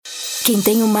Quem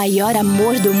tem o maior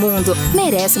amor do mundo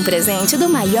merece um presente do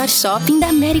maior shopping da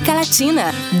América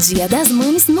Latina. Dia das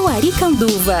Mães no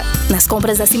Aricanduva. Nas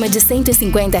compras acima de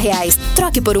R$150,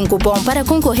 troque por um cupom para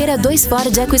concorrer a 2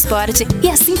 Ford EcoSport e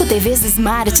a 5 TVs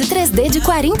Smart 3D de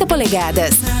 40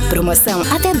 polegadas. Promoção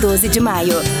até 12 de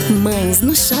maio. Mães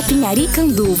no Shopping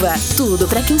Aricanduva. Tudo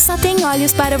para quem só tem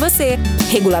olhos para você.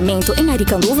 Regulamento em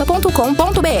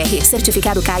aricanduva.com.br.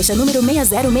 Certificado Caixa número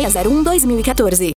 60601/2014.